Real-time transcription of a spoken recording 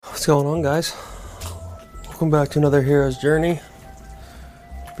What's going on, guys? Welcome back to another Hero's Journey.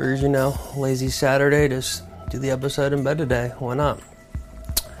 Figures, lazy Saturday, just do the episode in bed today. Why not?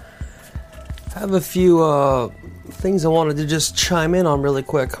 I have a few things I wanted to just chime in on really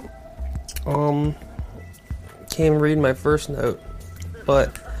quick. Can't even read my first note,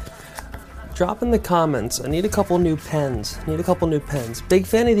 but drop in the comments. I need a couple new pens. Big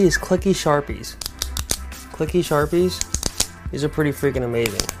fan of these Clicky Sharpies. These are pretty freaking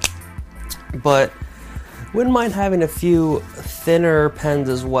amazing. But wouldn't mind having a few thinner pens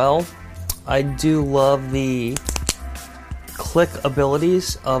as well. I do love the click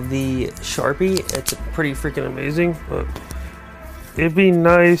abilities of the Sharpie. It's pretty freaking amazing. But it'd be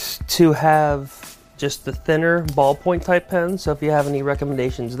nice to have just the thinner ballpoint type pen. So if you have any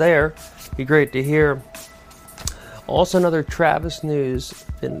recommendations there, it'd be great to hear. Also, another Travis news.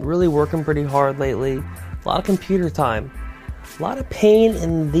 Been really working pretty hard lately. A lot of computer time. A lot of pain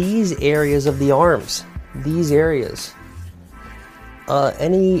in these areas of the arms. These areas.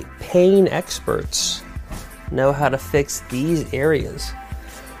 Any pain experts know how to fix these areas.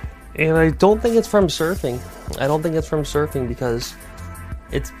 And I don't think it's from surfing. Because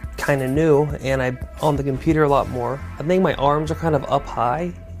it's kind of new and I'm on the computer a lot more. I think my arms are kind of up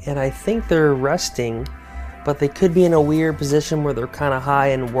high and I think they're resting, but they could be in a weird position where they're kind of high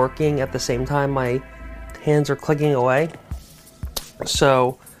and working at the same time my hands are clicking away.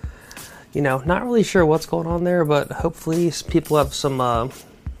 So, not really sure what's going on there, but hopefully people have some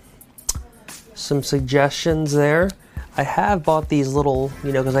suggestions there. I have bought these little,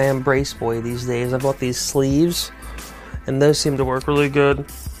 because I am brace boy these days, I bought these sleeves, and those seem to work really good.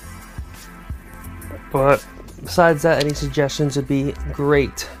 But besides that, any suggestions would be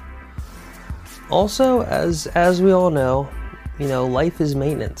great. Also, as we all know, life is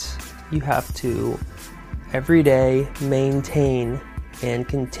maintenance. You have to every day maintain and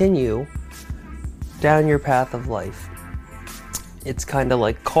continue down your path of life. It's kind of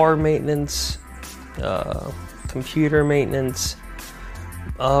like car maintenance, computer maintenance,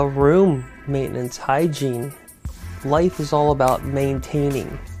 room maintenance, hygiene. Life is all about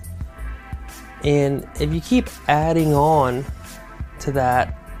maintaining. And if you keep adding on to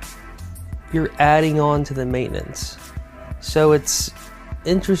that, you're adding on to the maintenance. So it's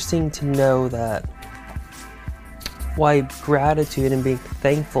interesting to know that why gratitude and being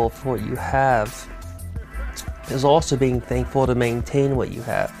thankful for what you have is also being thankful to maintain what you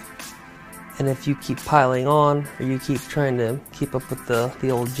have. And if you keep piling on, or you keep trying to keep up with the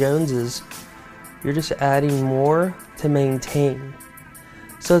old Joneses, you're just adding more to maintain.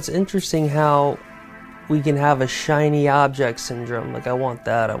 So it's interesting how we can have a shiny object syndrome, like I want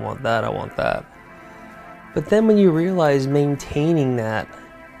that. But then when you realize maintaining that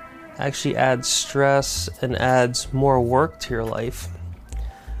actually adds stress and adds more work to your life,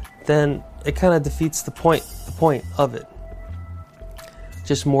 then it kind of defeats the point of it.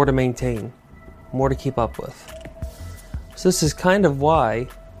 Just more to maintain, more to keep up with. So this is kind of why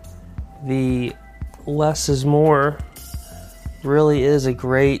the less is more really is a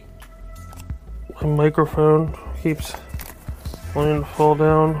great microphone. Keeps wanting to fall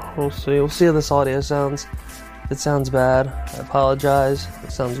down. We'll see how this audio sounds. If it sounds bad, I apologize. If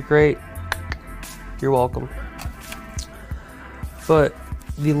it sounds great, you're welcome. But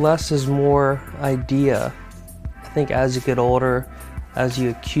the less is more idea, I think as you get older, as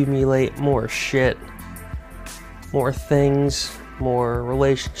you accumulate more shit, more things, more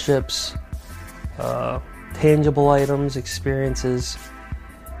relationships, tangible items, experiences,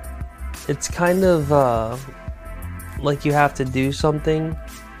 it's kind of like you have to do something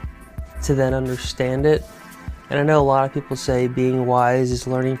to then understand it. And I know a lot of people say being wise is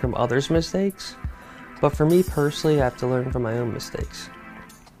learning from others' mistakes, but for me personally, I have to learn from my own mistakes.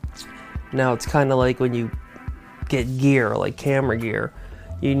 Now, it's kind of like when you get gear, like camera gear,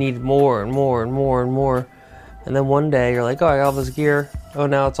 you need more and more and more and more, and then one day you're like, oh, I got all this gear, oh,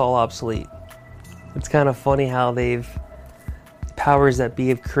 now it's all obsolete. It's kind of funny how powers that be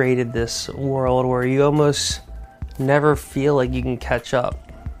have created this world where you almost never feel like you can catch up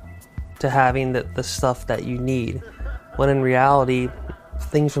to having the stuff that you need, when in reality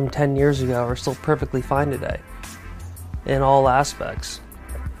things from 10 years ago are still perfectly fine today in all aspects.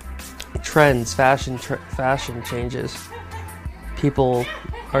 Trends, fashion changes, people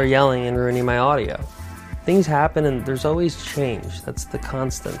are yelling and ruining my audio. Things happen and there's always change. That's the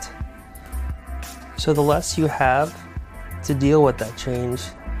constant. So the less you have to deal with that change,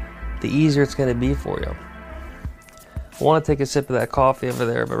 the easier it's going to be for you. I want to take a sip of that coffee over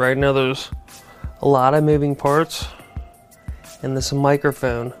there, but right now there's a lot of moving parts and this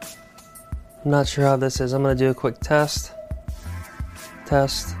microphone. I'm not sure how this is. I'm going to do a quick test.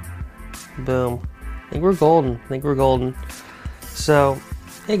 Boom. I think we're golden. So,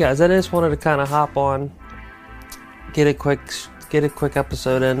 hey guys, I just wanted to kind of hop on, get a quick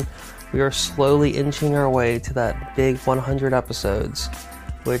episode in. We are slowly inching our way to that big 100 episodes,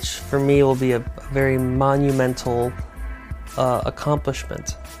 which for me will be a very monumental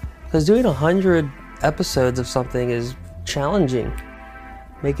accomplishment. Because doing 100 episodes of something is challenging.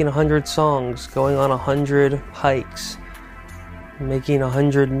 Making 100 songs, going on 100 hikes, making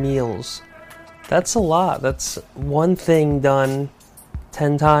 100 meals. That's a lot. That's one thing done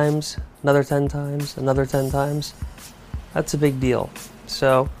 10 times, another 10 times, another 10 times. That's a big deal.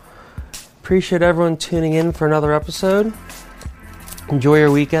 So, appreciate everyone tuning in for another episode. Enjoy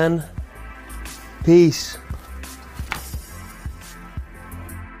your weekend. Peace.